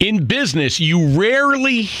In business, you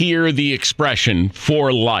rarely hear the expression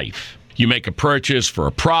for life. You make a purchase for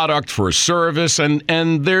a product, for a service, and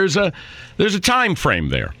there's a time frame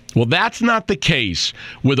there. Well, that's not the case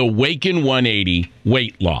with Awaken 180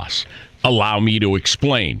 weight loss. Allow me to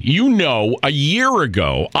explain. You know, a year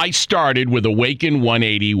ago, I started with Awaken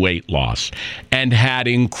 180 weight loss and had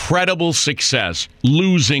incredible success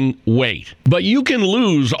losing weight. But you can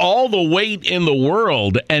lose all the weight in the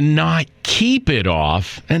world and not keep it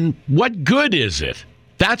off. And what good is it?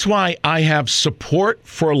 That's why I have support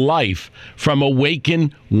for life from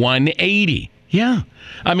Awaken 180. Yeah.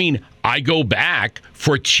 I mean, I go back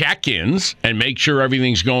for check-ins and make sure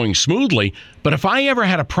everything's going smoothly. But if I ever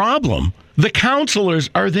had a problem, the counselors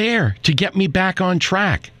are there to get me back on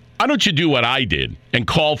track. Why don't you do what I did and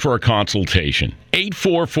call for a consultation?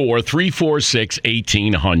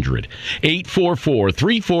 844-346-1800.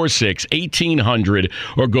 844-346-1800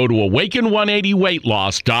 or go to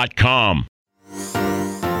awaken180weightloss.com.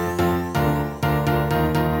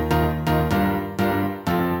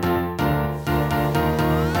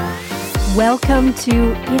 Welcome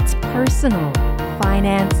to It's Personal,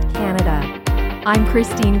 Finance Canada. I'm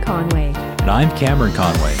Christine Conway. And I'm Cameron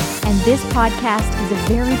Conway. And this podcast is a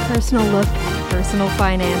very personal look at personal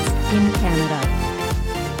finance in Canada.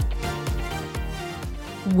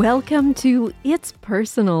 Welcome to It's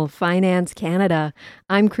Personal, Finance Canada.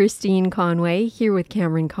 I'm Christine Conway, here with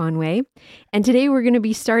Cameron Conway. And today we're going to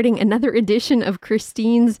be starting another edition of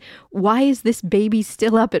Christine's Why Is This Baby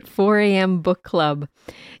Still Up at 4 a.m. book club.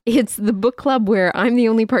 It's the book club where I'm the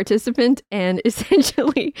only participant, and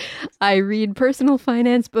essentially I read personal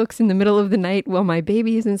finance books in the middle of the night while my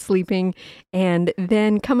baby isn't sleeping, and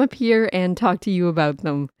then come up here and talk to you about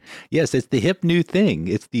them. Yes, it's the hip new thing.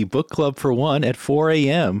 It's the book club for one at 4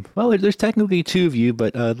 a.m. Well, there's technically two of you,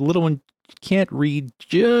 but the little one can't read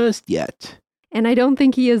just yet. And I don't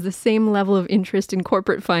think he has the same level of interest in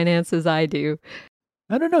corporate finance as I do.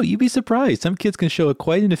 I don't know. You'd be surprised. Some kids can show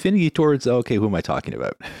quite an affinity towards, okay, who am I talking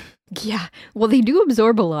about? Yeah, well, they do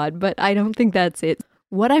absorb a lot, but I don't think that's it.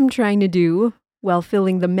 What I'm trying to do, while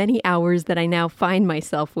filling the many hours that I now find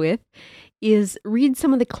myself with, is read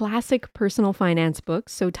some of the classic personal finance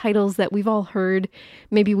books. So titles that we've all heard,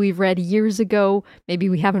 maybe we've read years ago, maybe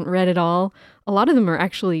we haven't read at all. A lot of them are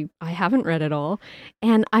actually, I haven't read at all.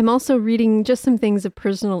 And I'm also reading just some things of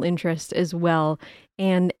personal interest as well.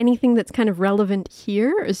 And anything that's kind of relevant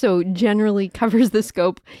here, so generally covers the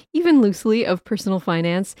scope, even loosely, of personal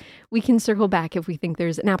finance, we can circle back if we think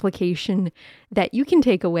there's an application that you can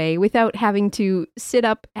take away without having to sit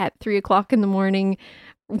up at 3 o'clock in the morning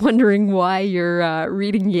wondering why you're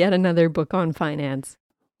reading yet another book on finance.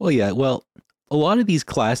 Well, yeah, a lot of these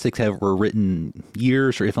classics were written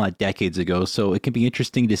years or if not decades ago, so it can be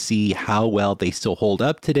interesting to see how well they still hold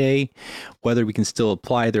up today, whether we can still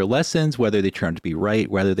apply their lessons, whether they turn out to be right,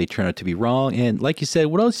 whether they turn out to be wrong. And like you said,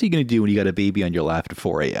 what else are you going to do when you got a baby on your lap at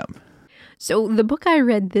 4 a.m.? So the book I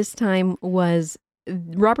read this time was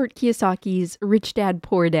Robert Kiyosaki's Rich Dad,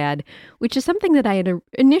 Poor Dad, which is something that I had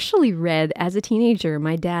initially read as a teenager.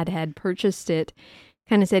 My dad had purchased it,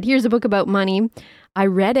 kind of said, here's a book about money. I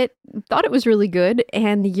read it, thought it was really good,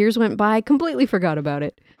 and the years went by, completely forgot about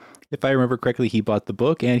it. If I remember correctly, he bought the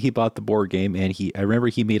book and he bought the board game, and I remember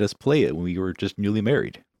he made us play it when we were just newly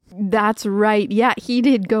married. That's right. Yeah, he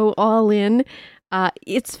did go all in.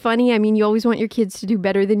 It's funny. I mean, you always want your kids to do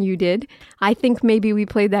better than you did. I think maybe we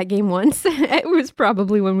played that game once. It was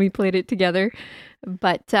probably when we played it together.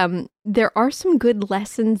 But there are some good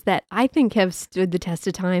lessons that I think have stood the test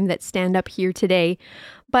of time that stand up here today.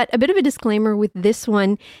 But a bit of a disclaimer with this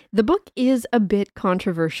one, the book is a bit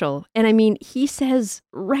controversial. And I mean, he says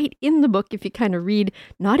right in the book, if you kind of read,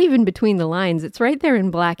 not even between the lines, it's right there in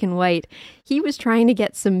black and white, he was trying to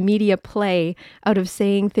get some media play out of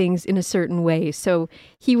saying things in a certain way. So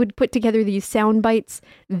he would put together these sound bites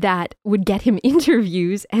that would get him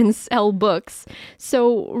interviews and sell books.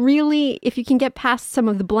 So really, if you can get past some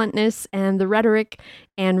of the bluntness and the rhetoric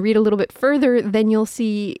and read a little bit further, then you'll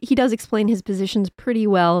see he does explain his positions pretty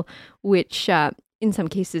well, which in some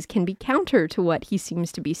cases can be counter to what he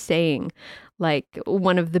seems to be saying. Like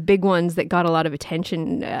one of the big ones that got a lot of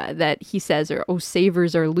attention that he says are, oh,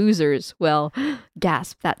 savers are losers. Well,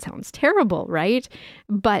 gasp, that sounds terrible, right?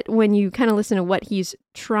 But when you kind of listen to what he's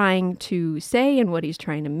trying to say and what he's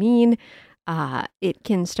trying to mean, it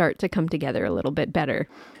can start to come together a little bit better.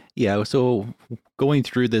 Yeah, so going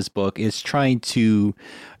through this book is trying to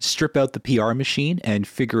strip out the PR machine and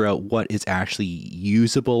figure out what is actually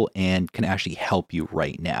usable and can actually help you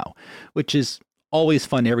right now, which is always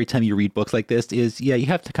fun every time you read books like this is, you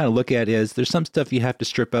have to kind of look at it as there's some stuff you have to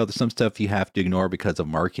strip out. There's some stuff you have to ignore because of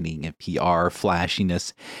marketing and PR,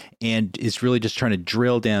 flashiness. And it's really just trying to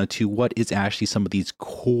drill down to what is actually some of these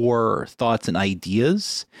core thoughts and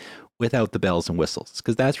ideas without the bells and whistles.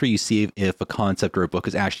 Because that's where you see if a concept or a book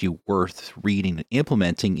is actually worth reading and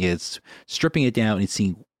implementing, is stripping it down and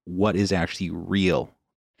seeing what is actually real.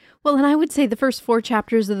 Well, and I would say the first 4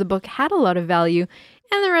 chapters of the book had a lot of value,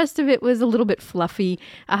 and the rest of it was a little bit fluffy,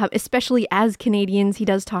 especially as Canadians. He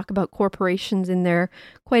does talk about corporations in there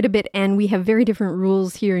quite a bit, and we have very different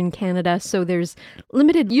rules here in Canada, so there's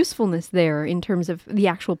limited usefulness there in terms of the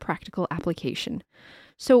actual practical application.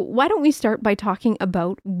 So why don't we start by talking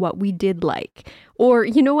about what we did like? Or,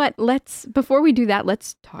 you know what, before we do that,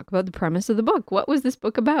 let's talk about the premise of the book. What was this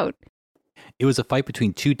book about? It was a fight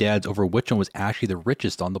between 2 dads over which one was actually the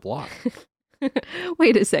richest on the block.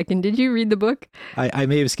 Wait a second, did you read the book? I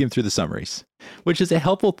may have skimmed through the summaries, which is a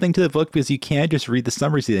helpful thing to the book because you can just read the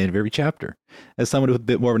summaries at the end of every chapter. As someone with a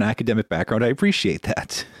bit more of an academic background, I appreciate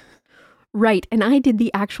that. Right, and I did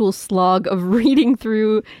the actual slog of reading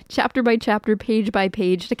through chapter by chapter, page by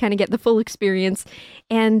page to kind of get the full experience.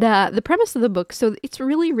 And the premise of the book, so it's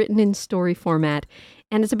really written in story format.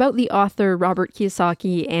 And it's about the author, Robert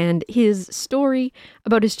Kiyosaki, and his story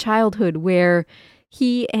about his childhood, where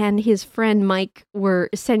he and his friend Mike were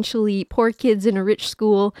essentially poor kids in a rich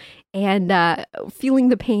school and feeling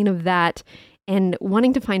the pain of that and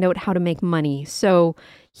wanting to find out how to make money. So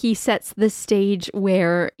he sets the stage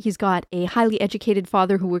where he's got a highly educated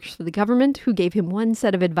father who works for the government, who gave him one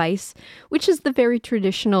set of advice, which is the very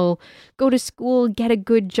traditional, go to school, get a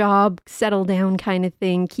good job, settle down kind of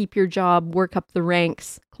thing, keep your job, work up the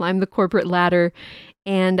ranks, climb the corporate ladder.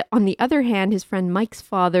 And on the other hand, his friend Mike's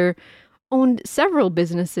father owned several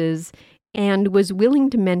businesses and was willing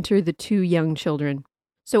to mentor the 2 young children.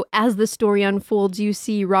 So as the story unfolds, you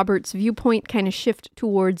see Robert's viewpoint kind of shift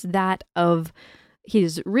towards that of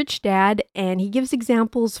his rich dad, and he gives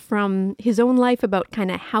examples from his own life about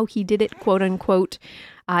kind of how he did it, quote unquote.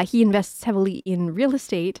 He invests heavily in real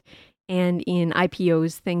estate and in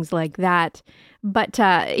IPOs, things like that. But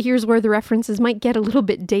here's where the references might get a little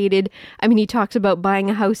bit dated. I mean, he talks about buying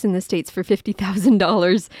a house in the States for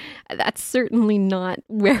 $50,000. That's certainly not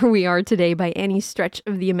where we are today by any stretch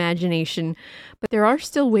of the imagination. But there are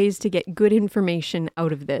still ways to get good information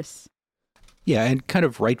out of this. Yeah, and kind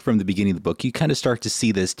of right from the beginning of the book, you kind of start to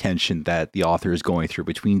see this tension that the author is going through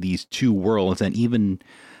between these 2 worlds. And even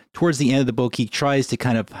towards the end of the book, he tries to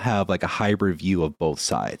kind of have like a hybrid view of both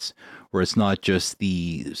sides, where it's not just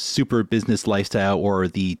the super business lifestyle or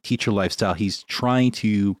the teacher lifestyle. He's trying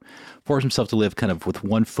to force himself to live kind of with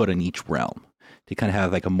one foot in each realm to kind of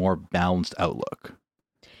have like a more balanced outlook.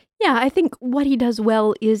 Yeah, I think what he does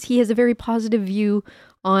well is he has a very positive view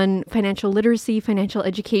on financial literacy, financial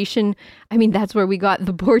education. I mean, that's where we got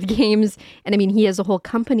the board games. And I mean, he has a whole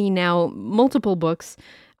company now, multiple books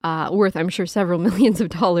worth, I'm sure, several millions of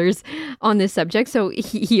dollars on this subject. So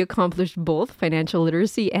he accomplished both financial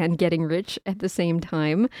literacy and getting rich at the same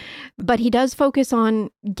time. But he does focus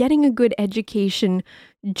on getting a good education,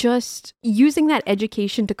 just using that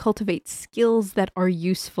education to cultivate skills that are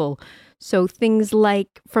useful. So things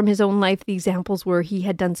like, from his own life, the examples were he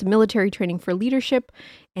had done some military training for leadership,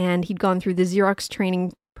 and he'd gone through the Xerox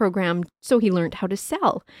training program, so he learned how to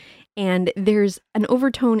sell. And there's an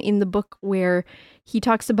overtone in the book where he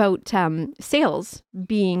talks about sales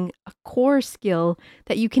being a core skill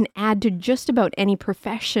that you can add to just about any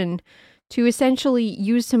profession to essentially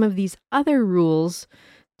use some of these other rules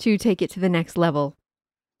to take it to the next level.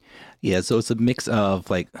 Yeah, so it's a mix of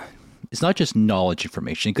like, it's not just knowledge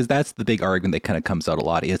information, because that's the big argument that kind of comes out a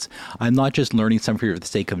lot. It's, I'm not just learning something for the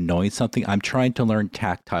sake of knowing something. I'm trying to learn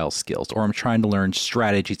tactile skills, or I'm trying to learn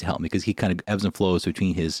strategies to help me, because he kind of ebbs and flows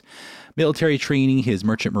between his military training, his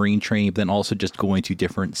merchant marine training, but then also just going to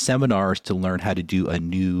different seminars to learn how to do a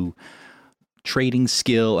new trading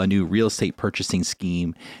skill, a new real estate purchasing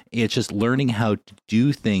scheme. It's just learning how to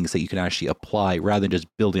do things that you can actually apply rather than just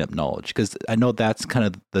building up knowledge. Because I know that's kind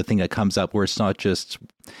of the thing that comes up, where it's not just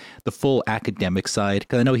the full academic side.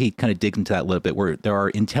 Because I know he kind of digs into that a little bit, where there are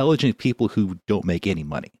intelligent people who don't make any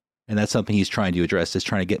money. And that's something he's trying to address, is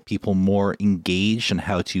trying to get people more engaged in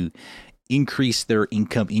how to increase their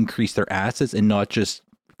income, increase their assets, and not just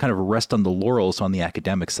kind of rest on the laurels on the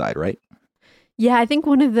academic side, right? Yeah, I think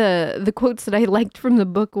one of the quotes that I liked from the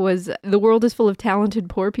book was, the world is full of talented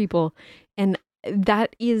poor people. And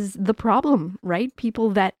that is the problem, right? People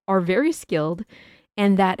that are very skilled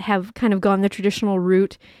and that have kind of gone the traditional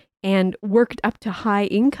route and worked up to high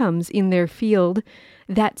incomes in their field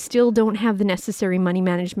that still don't have the necessary money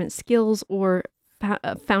management skills or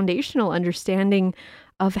a foundational understanding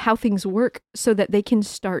of how things work so that they can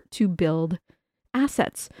start to build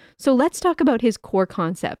assets. So let's talk about his core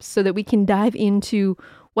concepts so that we can dive into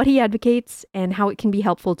what he advocates and how it can be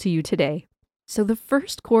helpful to you today. So the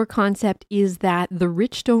first core concept is that the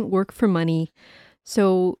rich don't work for money.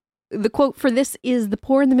 So the quote for this is, "The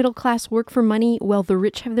poor and the middle class work for money, while the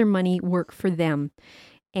rich have their money work for them."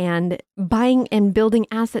 And buying and building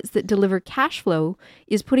assets that deliver cash flow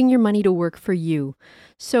is putting your money to work for you.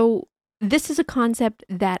 So this is a concept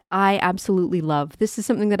that I absolutely love. This is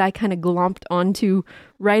something that I kind of glomped onto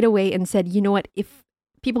right away and said, you know what, if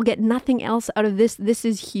people get nothing else out of this, this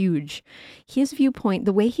is huge. His viewpoint,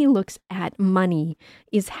 the way he looks at money,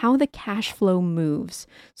 is how the cash flow moves.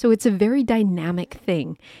 So it's a very dynamic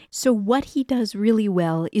thing. So what he does really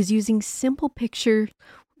well is using simple picture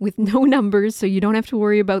with no numbers, so you don't have to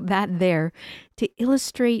worry about that there, to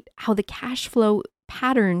illustrate how the cash flow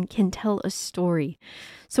pattern can tell a story.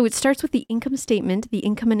 So it starts with the income statement, the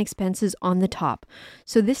income and expenses on the top.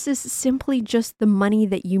 So this is simply just the money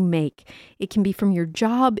that you make. It can be from your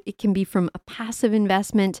job, it can be from a passive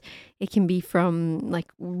investment, it can be from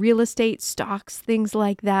like real estate, stocks, things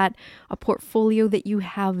like that, a portfolio that you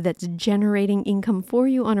have that's generating income for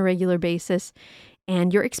you on a regular basis,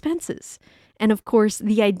 and your expenses. And of course,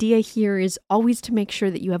 the idea here is always to make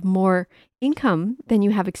sure that you have more income than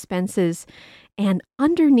you have expenses. And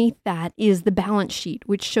underneath that is the balance sheet,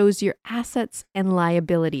 which shows your assets and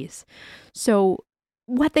liabilities. So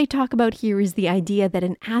what they talk about here is the idea that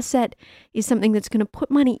an asset is something that's going to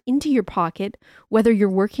put money into your pocket, whether you're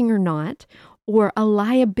working or not, or a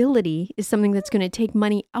liability is something that's going to take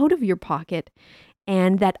money out of your pocket.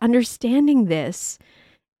 And that understanding this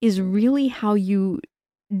is really how you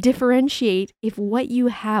differentiate if what you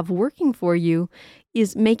have working for you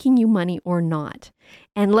is making you money or not.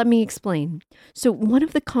 And let me explain. So one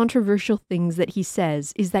of the controversial things that he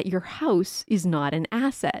says is that your house is not an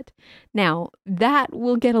asset. Now, that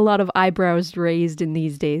will get a lot of eyebrows raised in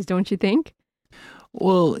these days, don't you think?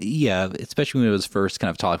 Well, yeah, especially when it was first kind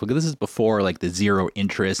of talked, because this is before like the zero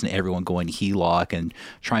interest and everyone going HELOC and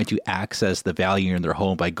trying to access the value in their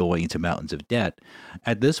home by going into mountains of debt.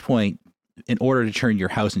 At this point, in order to turn your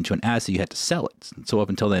house into an asset, you had to sell it. So up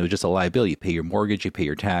until then, it was just a liability. You pay your mortgage, you pay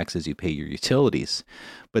your taxes, you pay your utilities.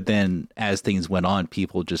 But then as things went on,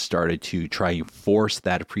 people just started to try and force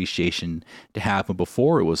that appreciation to happen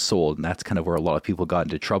before it was sold. And that's kind of where a lot of people got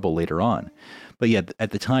into trouble later on. But yeah, at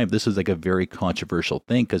the time, this was like a very controversial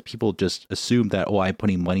thing because people just assumed that, oh, I'm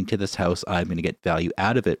putting money into this house, I'm going to get value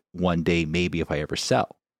out of it one day, maybe if I ever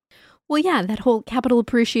sell. Well, yeah, that whole capital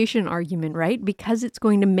appreciation argument, right? Because it's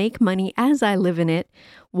going to make money as I live in it,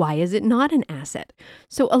 why is it not an asset?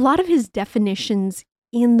 So a lot of his definitions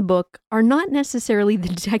in the book are not necessarily the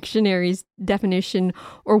dictionary's definition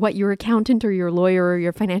or what your accountant or your lawyer or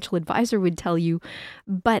your financial advisor would tell you.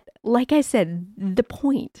 But like I said, the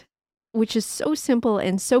point, which is so simple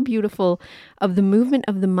and so beautiful, of the movement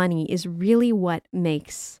of the money is really what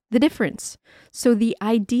makes the difference. So the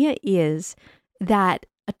idea is that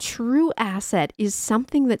a true asset is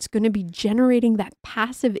something that's going to be generating that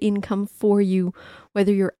passive income for you,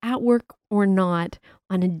 whether you're at work or not,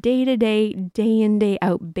 on a day-to-day, day-in,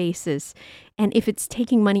 day-out basis. And if it's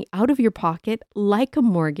taking money out of your pocket, like a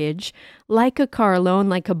mortgage, like a car loan,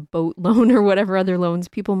 like a boat loan, or whatever other loans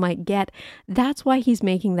people might get, that's why he's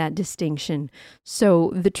making that distinction.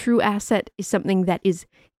 So the true asset is something that is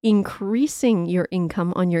increasing your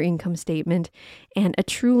income on your income statement, and a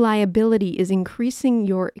true liability is increasing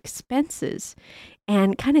your expenses.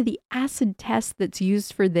 And kind of the acid test that's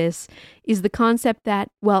used for this is the concept that,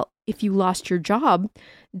 well, if you lost your job,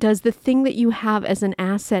 does the thing that you have as an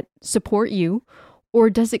asset support you, or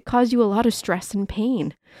does it cause you a lot of stress and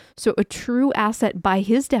pain? So a true asset, by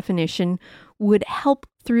his definition, would help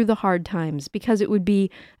through the hard times because it would be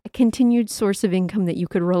a continued source of income that you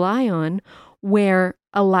could rely on, where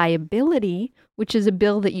a liability, which is a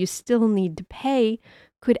bill that you still need to pay,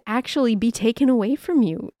 could actually be taken away from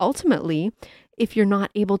you ultimately if you're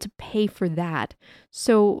not able to pay for that.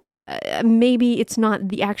 So maybe it's not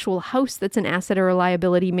the actual house that's an asset or a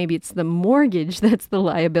liability. Maybe it's the mortgage that's the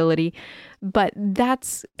liability. But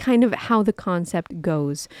that's kind of how the concept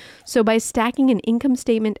goes. So by stacking an income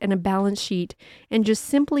statement and a balance sheet and just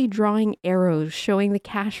simply drawing arrows showing the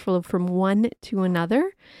cash flow from one to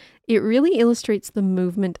another, it really illustrates the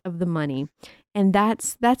movement of the money. And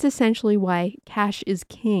that's essentially why cash is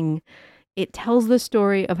king. It tells the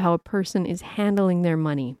story of how a person is handling their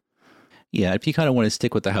money. Yeah, if you kind of want to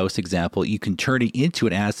stick with the house example, you can turn it into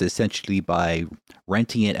an asset essentially by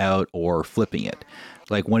renting it out or flipping it.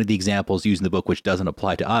 Like one of the examples used in the book, which doesn't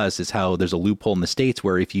apply to us, is how there's a loophole in the States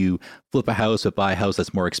where if you flip a house but buy a house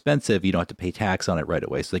that's more expensive, you don't have to pay tax on it right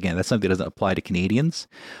away. So again, that's something that doesn't apply to Canadians.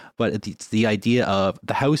 But it's the idea of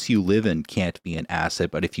the house you live in can't be an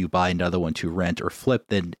asset, but if you buy another one to rent or flip,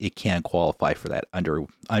 then it can qualify for that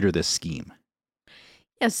under this scheme.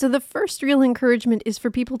 Yeah, so the first real encouragement is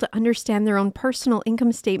for people to understand their own personal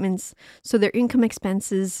income statements, so their income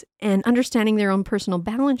expenses, and understanding their own personal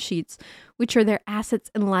balance sheets, which are their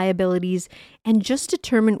assets and liabilities, and just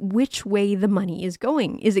determine which way the money is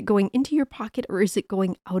going. Is it going into your pocket or is it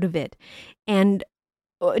going out of it? And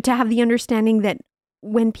to have the understanding that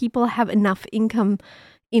when people have enough income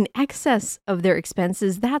in excess of their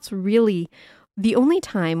expenses, that's really the only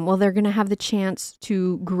time, well, they're going to have the chance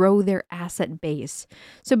to grow their asset base.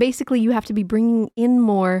 So basically, you have to be bringing in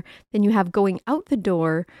more than you have going out the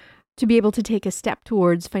door to be able to take a step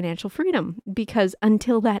towards financial freedom. Because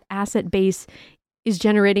until that asset base is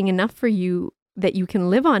generating enough for you that you can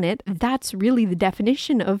live on it, that's really the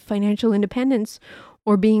definition of financial independence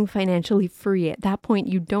or being financially free. At that point,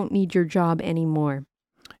 you don't need your job anymore.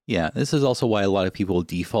 Yeah, this is also why a lot of people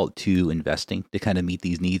default to investing to kind of meet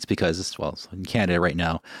these needs because, well, in Canada right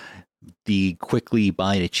now, the quickly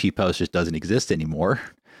buying a cheap house just doesn't exist anymore.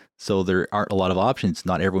 So there aren't a lot of options.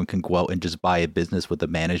 Not everyone can go out and just buy a business with a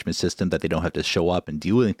management system that they don't have to show up and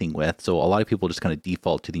do anything with. So a lot of people just kind of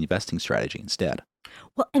default to the investing strategy instead.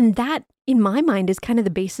 Well, and that, in my mind, is kind of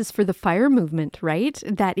the basis for the FIRE movement, right?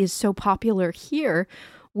 That is so popular here,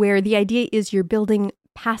 where the idea is you're building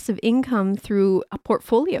passive income through a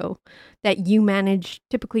portfolio that you manage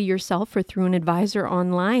typically yourself or through an advisor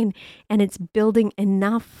online. And it's building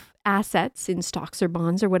enough assets in stocks or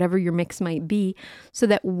bonds or whatever your mix might be so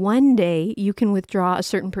that one day you can withdraw a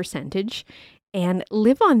certain percentage and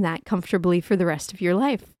live on that comfortably for the rest of your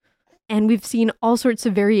life. And we've seen all sorts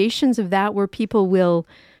of variations of that where people will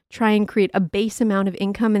try and create a base amount of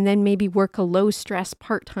income and then maybe work a low stress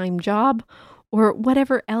part-time job or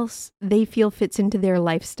whatever else they feel fits into their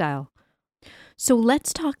lifestyle. So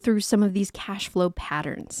let's talk through some of these cash flow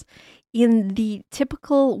patterns. In the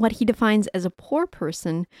typical, what he defines as a poor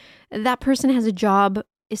person, that person has a job.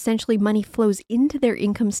 Essentially, money flows into their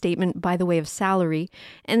income statement by the way of salary,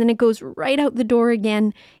 and then it goes right out the door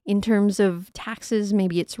again in terms of taxes.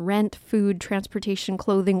 Maybe it's rent, food, transportation,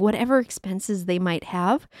 clothing, whatever expenses they might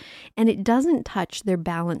have, and it doesn't touch their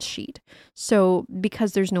balance sheet. So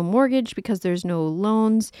because there's no mortgage, because there's no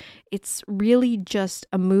loans, it's really just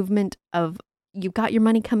a movement of you've got your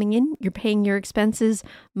money coming in, you're paying your expenses,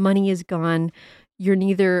 money is gone. You're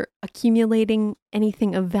neither accumulating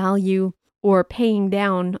anything of value or paying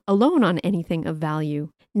down a loan on anything of value.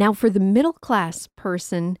 Now, for the middle class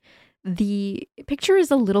person, the picture is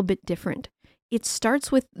a little bit different. It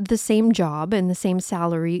starts with the same job and the same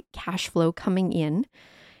salary cash flow coming in,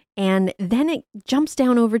 and then it jumps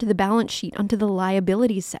down over to the balance sheet onto the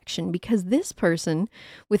liabilities section because this person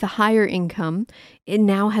with a higher income, it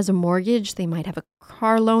now has a mortgage, they might have a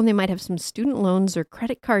car loan, they might have some student loans or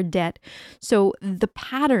credit card debt. So the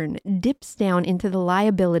pattern dips down into the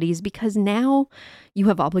liabilities because now you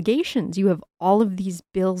have obligations, you have all of these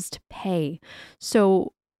bills to pay.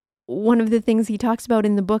 So one of the things he talks about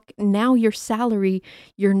in the book, now your salary,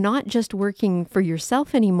 you're not just working for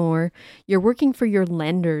yourself anymore. You're working for your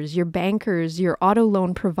lenders, your bankers, your auto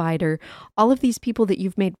loan provider, all of these people that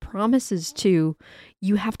you've made promises to.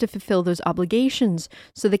 You have to fulfill those obligations.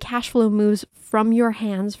 So the cash flow moves from your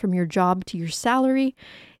hands, from your job to your salary,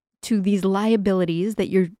 to these liabilities that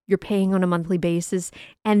you're paying on a monthly basis,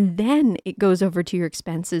 and then it goes over to your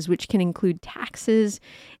expenses, which can include taxes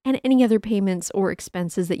and any other payments or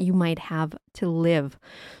expenses that you might have to live.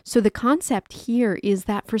 So the concept here is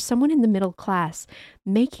that for someone in the middle class,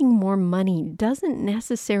 making more money doesn't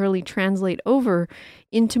necessarily translate over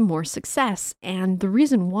into more success. And the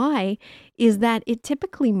reason why is that it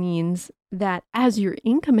typically means that as your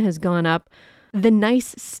income has gone up, the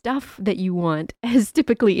nice stuff that you want has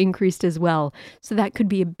typically increased as well. So that could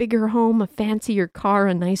be a bigger home, a fancier car,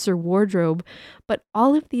 a nicer wardrobe. But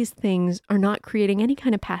all of these things are not creating any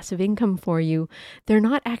kind of passive income for you. They're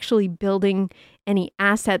not actually building any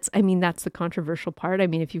assets. I mean, that's the controversial part. I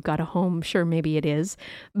mean, if you've got a home, sure, maybe it is.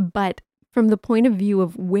 But from the point of view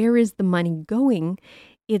of where is the money going,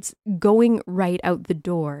 it's going right out the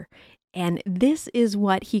door. And this is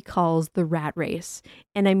what he calls the rat race.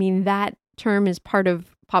 And I mean, that term is part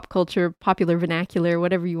of pop culture, popular vernacular,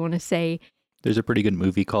 whatever you want to say. There's a pretty good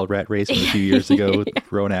movie called Rat Race from a few years ago with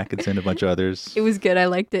Rowan Atkinson, a bunch of others. It was good. I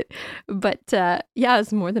liked it. But yeah,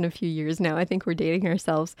 it's more than a few years now. I think we're dating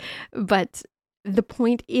ourselves. But the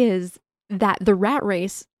point is that the rat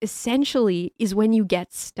race essentially is when you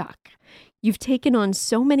get stuck. You've taken on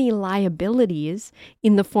so many liabilities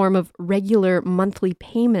in the form of regular monthly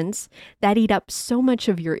payments that eat up so much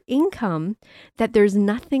of your income that there's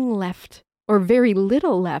nothing left or very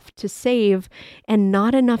little left to save and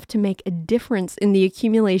not enough to make a difference in the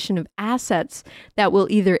accumulation of assets that will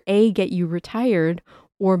either A, get you retired,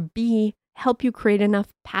 or B, help you create enough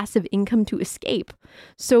passive income to escape.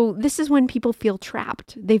 So this is when people feel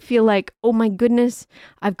trapped. They feel like, oh my goodness,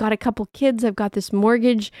 I've got a couple kids, I've got this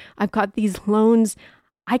mortgage, I've got these loans.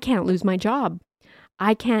 I can't lose my job.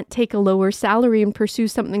 I can't take a lower salary and pursue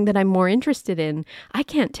something that I'm more interested in. I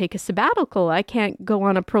can't take a sabbatical. I can't go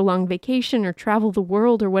on a prolonged vacation or travel the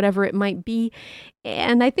world or whatever it might be.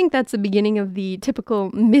 And I think that's the beginning of the typical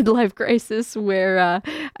midlife crisis where,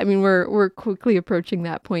 we're quickly approaching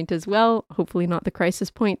that point as well. Hopefully not the crisis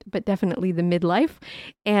point, but definitely the midlife.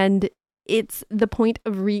 And it's the point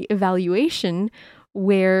of reevaluation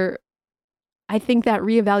where I think that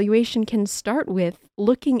reevaluation can start with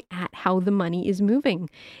looking at how the money is moving.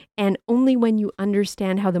 And only when you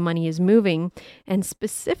understand how the money is moving and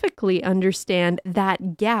specifically understand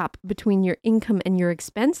that gap between your income and your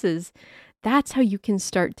expenses, that's how you can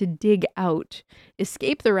start to dig out,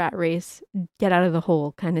 escape the rat race, get out of the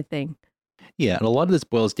hole kind of thing. Yeah, and a lot of this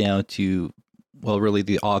boils down to, well, really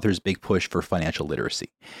the author's big push for financial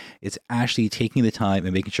literacy. It's actually taking the time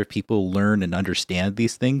and making sure people learn and understand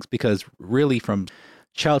these things, because really from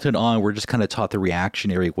childhood on, we're just kind of taught the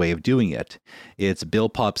reactionary way of doing it. It's bill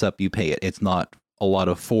pops up, you pay it. It's not a lot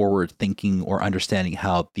of forward thinking or understanding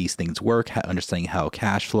how these things work, understanding how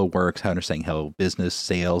cash flow works, how understanding how business,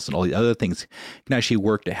 sales, and all the other things can actually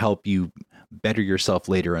work to help you better yourself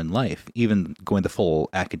later in life. Even going the full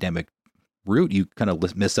academic route, you kind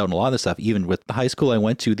of miss out on a lot of stuff. Even with the high school I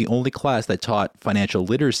went to, the only class that taught financial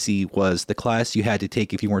literacy was the class you had to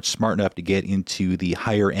take if you weren't smart enough to get into the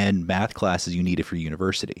higher end math classes you needed for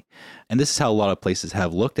university. And this is how a lot of places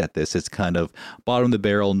have looked at this. It's kind of bottom of the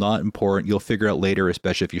barrel, not important. You'll figure out later,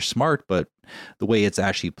 especially if you're smart. But the way it's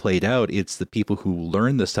actually played out, it's the people who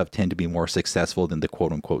learn this stuff tend to be more successful than the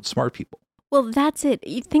quote unquote smart people. Well, that's it.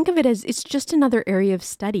 You think of it as it's just another area of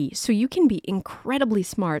study. So you can be incredibly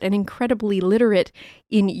smart and incredibly literate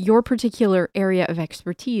in your particular area of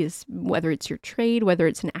expertise, whether it's your trade, whether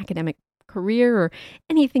it's an academic career or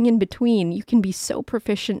anything in between. You can be so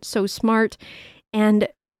proficient, so smart, and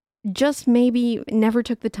just maybe never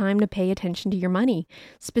took the time to pay attention to your money,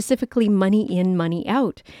 specifically money in, money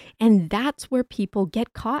out. And that's where people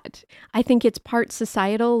get caught. I think it's part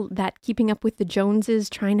societal, that keeping up with the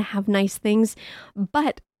Joneses, trying to have nice things,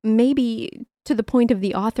 but maybe to the point of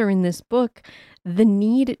the author in this book, the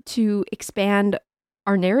need to expand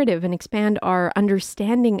our narrative and expand our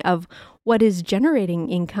understanding of what is generating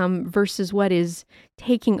income versus what is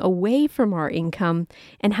taking away from our income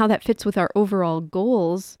and how that fits with our overall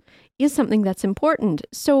goals is something that's important.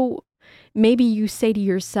 So maybe you say to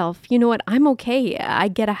yourself, you know what, I'm okay. I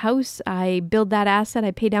get a house, I build that asset, I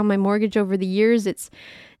pay down my mortgage over the years. It's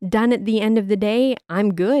done at the end of the day.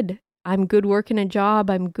 I'm good. I'm good working a job.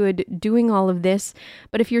 I'm good doing all of this.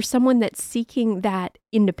 But if you're someone that's seeking that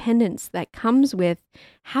independence that comes with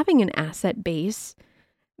having an asset base,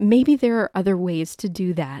 maybe there are other ways to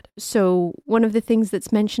do that. So one of the things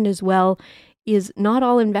that's mentioned as well is not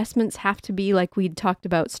all investments have to be like we'd talked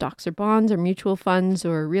about stocks or bonds or mutual funds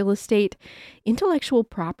or real estate. Intellectual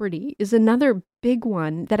property is another big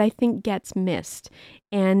one that I think gets missed.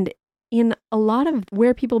 And in a lot of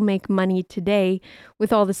where people make money today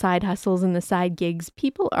with all the side hustles and the side gigs,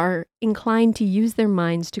 people are inclined to use their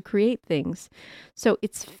minds to create things. So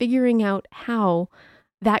it's figuring out how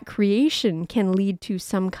that creation can lead to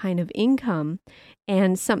some kind of income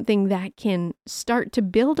and something that can start to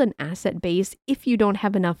build an asset base if you don't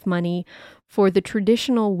have enough money for the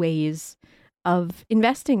traditional ways of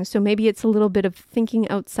investing. So maybe it's a little bit of thinking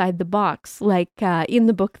outside the box. Like in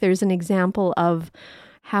the book, there's an example of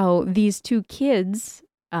how these two kids,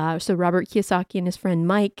 so Robert Kiyosaki and his friend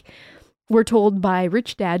Mike, were told by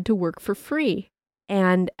Rich Dad to work for free.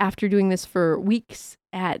 And after doing this for weeks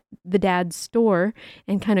at the dad's store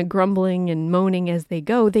and kind of grumbling and moaning as they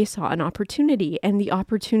go, they saw an opportunity. And the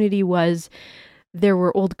opportunity was there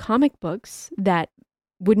were old comic books that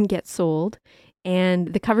wouldn't get sold,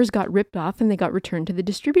 and the covers got ripped off and they got returned to the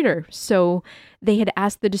distributor. So they had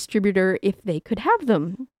asked the distributor if they could have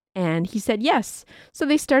them. And he said yes. So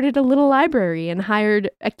they started a little library and hired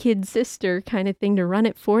a kid sister kind of thing to run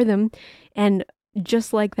it for them. And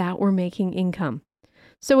just like that, we're making income.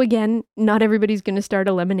 So again, not everybody's going to start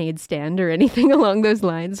a lemonade stand or anything along those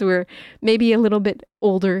lines. We're maybe a little bit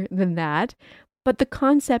older than that. But the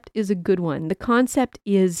concept is a good one. The concept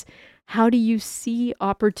is, how do you see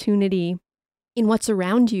opportunity in what's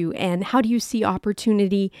around you? And how do you see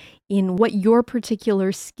opportunity in what your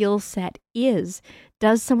particular skill set is?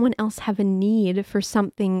 Does someone else have a need for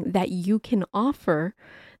something that you can offer,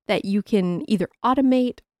 that you can either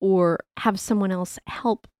automate or have someone else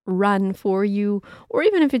help run for you? Or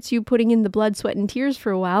even if it's you putting in the blood, sweat, and tears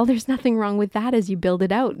for a while, there's nothing wrong with that as you build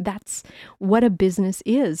it out. That's what a business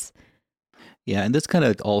is. Yeah, and this kind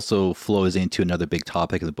of also flows into another big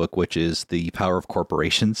topic of the book, which is the power of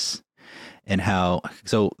corporations and how,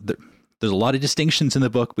 there's a lot of distinctions in the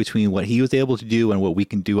book between what he was able to do and what we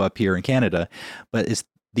can do up here in Canada, but it's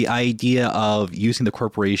the idea of using the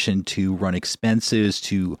corporation to run expenses,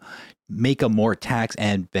 to make a more tax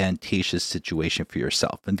advantageous situation for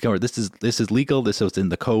yourself. And this is legal. This is in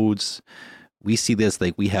the codes. We see this,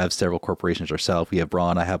 like we have several corporations ourselves. We have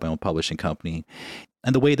Braun. I have my own publishing company.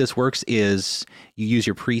 And the way this works is you use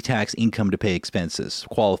your pre-tax income to pay expenses,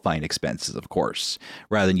 qualifying expenses, of course,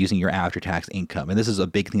 rather than using your after-tax income. And this is a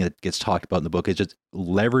big thing that gets talked about in the book, is just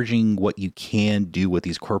leveraging what you can do with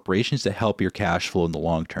these corporations to help your cash flow in the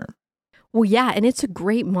long term. Well, yeah, and it's a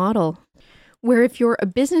great model where if you're a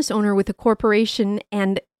business owner with a corporation,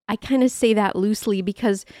 and I kind of say that loosely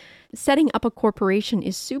because setting up a corporation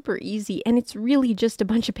is super easy, and it's really just a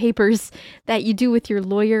bunch of papers that you do with your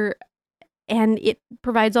lawyer. And it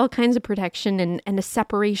provides all kinds of protection and a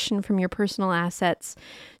separation from your personal assets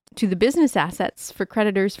to the business assets for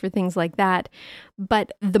creditors, for things like that.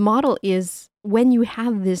 But the model is, when you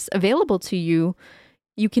have this available to you,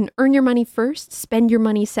 you can earn your money first, spend your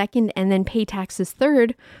money second, and then pay taxes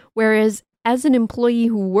third. Whereas as an employee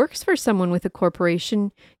who works for someone with a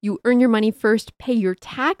corporation, you earn your money first, pay your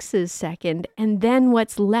taxes second, and then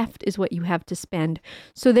what's left is what you have to spend.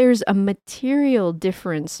 So there's a material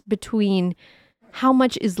difference between how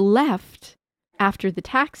much is left after the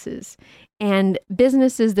taxes. And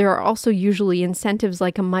businesses, there are also usually incentives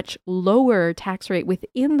like a much lower tax rate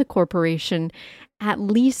within the corporation, at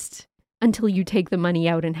least until you take the money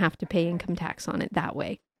out and have to pay income tax on it that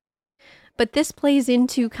way. But this plays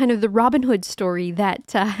into kind of the Robin Hood story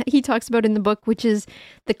that he talks about in the book, which is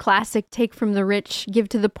the classic take from the rich, give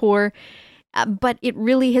to the poor. But it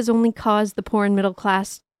really has only caused the poor and middle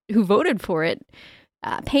class who voted for it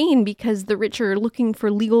pain, because the rich are looking for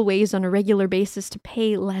legal ways on a regular basis to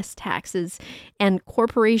pay less taxes. And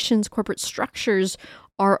corporations, corporate structures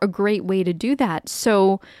are a great way to do that.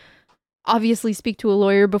 So obviously speak to a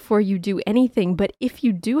lawyer before you do anything, but if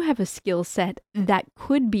you do have a skill set that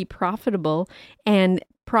could be profitable, and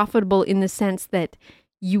profitable in the sense that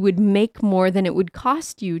you would make more than it would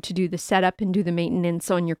cost you to do the setup and do the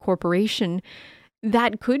maintenance on your corporation,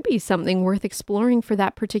 that could be something worth exploring for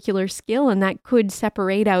that particular skill, and that could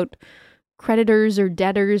separate out creditors or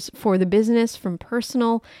debtors for the business from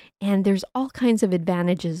personal, and there's all kinds of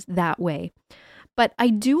advantages that way. But I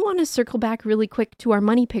do want to circle back really quick to our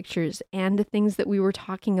money pictures and the things that we were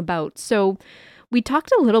talking about. So we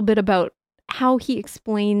talked a little bit about how he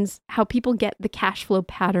explains how people get the cash flow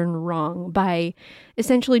pattern wrong by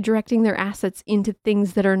essentially directing their assets into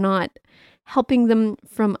things that are not helping them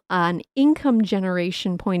from an income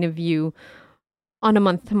generation point of view on a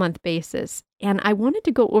month-to-month basis. And I wanted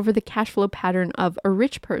to go over the cash flow pattern of a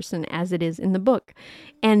rich person as it is in the book.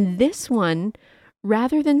 And this one,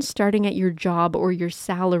 rather than starting at your job or your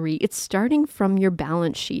salary, it's starting from your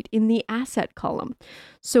balance sheet in the asset column.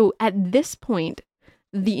 So at this point,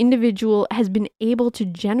 the individual has been able to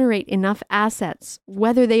generate enough assets,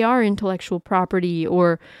 whether they are intellectual property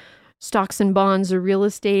or stocks and bonds or real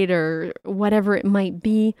estate or whatever it might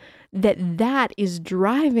be, that is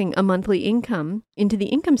driving a monthly income into the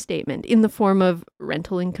income statement in the form of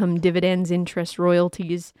rental income, dividends, interest,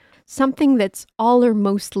 royalties, something that's all or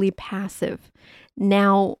mostly passive.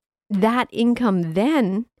 Now, that income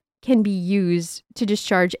then can be used to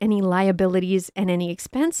discharge any liabilities and any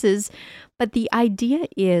expenses, but the idea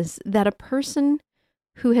is that a person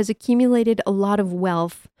who has accumulated a lot of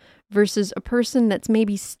wealth versus a person that's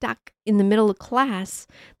maybe stuck in the middle class,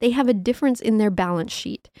 they have a difference in their balance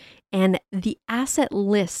sheet. And the asset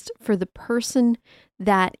list for the person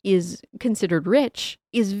that is considered rich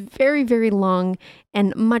is very, very long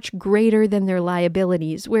and much greater than their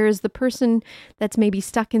liabilities. Whereas the person that's maybe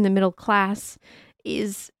stuck in the middle class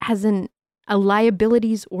has a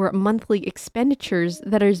liabilities or monthly expenditures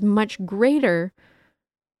that is much greater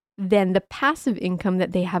than the passive income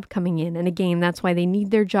that they have coming in. And again, that's why they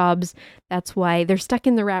need their jobs. That's why they're stuck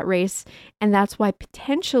in the rat race. And that's why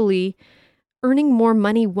potentially earning more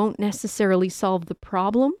money won't necessarily solve the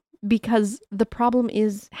problem, because the problem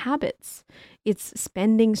is habits. It's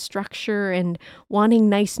spending structure and wanting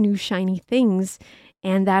nice, new, shiny things,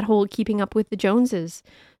 and that whole keeping up with the Joneses.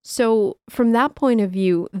 So from that point of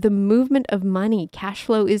view, the movement of money, cash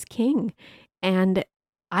flow is king. And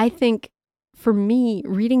I think for me,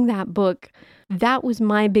 reading that book, that was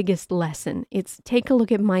my biggest lesson. It's take a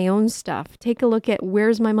look at my own stuff. Take a look at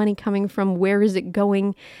where's my money coming from? Where is it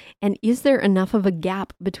going? And is there enough of a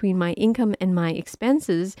gap between my income and my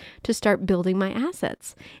expenses to start building my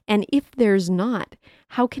assets? And if there's not,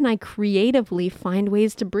 how can I creatively find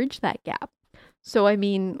ways to bridge that gap? So, I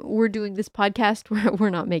mean, we're doing this podcast where we're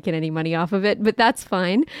not making any money off of it, but that's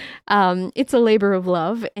fine. It's a labor of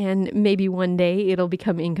love, and maybe one day it'll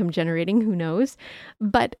become income generating, who knows?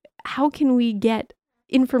 But how can we get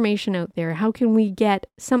information out there? How can we get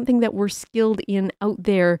something that we're skilled in out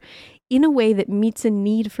there in a way that meets a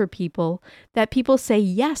need for people, that people say,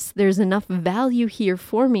 yes, there's enough value here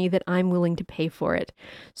for me that I'm willing to pay for it?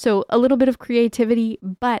 So a little bit of creativity,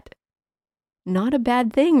 but not a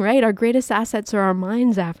bad thing, right? Our greatest assets are our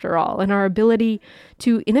minds, after all, and our ability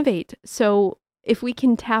to innovate. So if we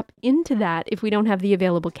can tap into that, if we don't have the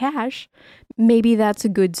available cash, maybe that's a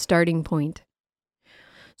good starting point.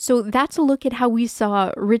 So that's a look at how we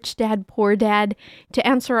saw Rich Dad, Poor Dad. To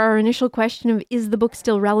answer our initial question of, is the book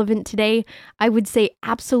still relevant today? I would say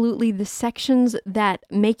absolutely. The sections that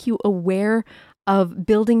make you aware of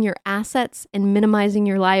building your assets and minimizing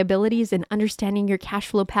your liabilities and understanding your cash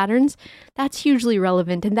flow patterns, that's hugely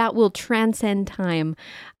relevant, and that will transcend time.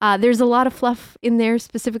 There's a lot of fluff in there,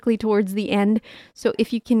 specifically towards the end. So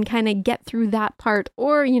if you can kind of get through that part,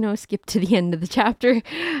 or, skip to the end of the chapter,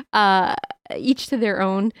 each to their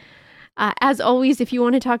own. As always, if you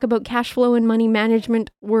want to talk about cash flow and money management,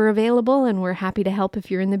 we're available, and we're happy to help if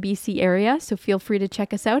you're in the BC area. So feel free to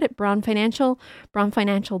check us out at Braun Financial,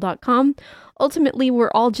 braunfinancial.com. Ultimately,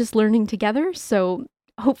 we're all just learning together. So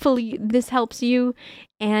hopefully this helps you.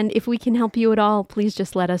 And if we can help you at all, please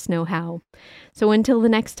just let us know how. So until the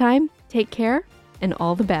next time, take care and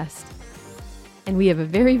all the best. And we have a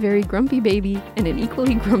very, very grumpy baby and an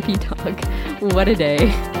equally grumpy dog. What a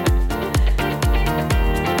day.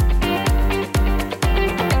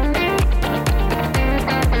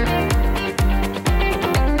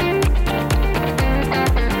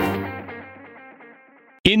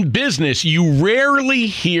 In business, you rarely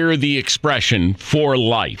hear the expression "for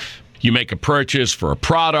life." You make a purchase for a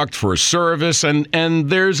product, for a service, and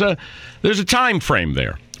there's a time frame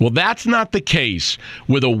there. Well, that's not the case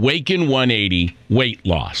with Awaken 180 weight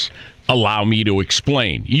loss. Allow me to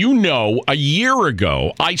explain. A year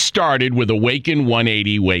ago, I started with Awaken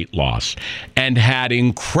 180 weight loss and had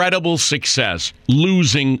incredible success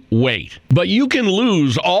losing weight. But you can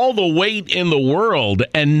lose all the weight in the world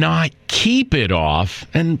and not keep it off.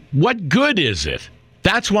 And what good is it?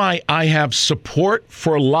 That's why I have support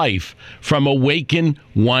for life from Awaken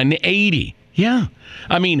 180. Yeah.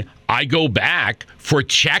 I go back for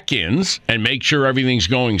check-ins and make sure everything's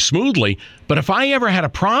going smoothly. But if I ever had a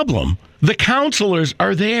problem, the counselors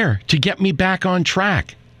are there to get me back on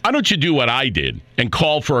track. Why don't you do what I did and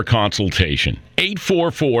call for a consultation?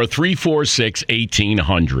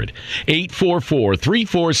 844-346-1800.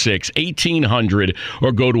 844-346-1800,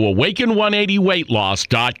 or go to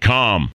awaken180weightloss.com.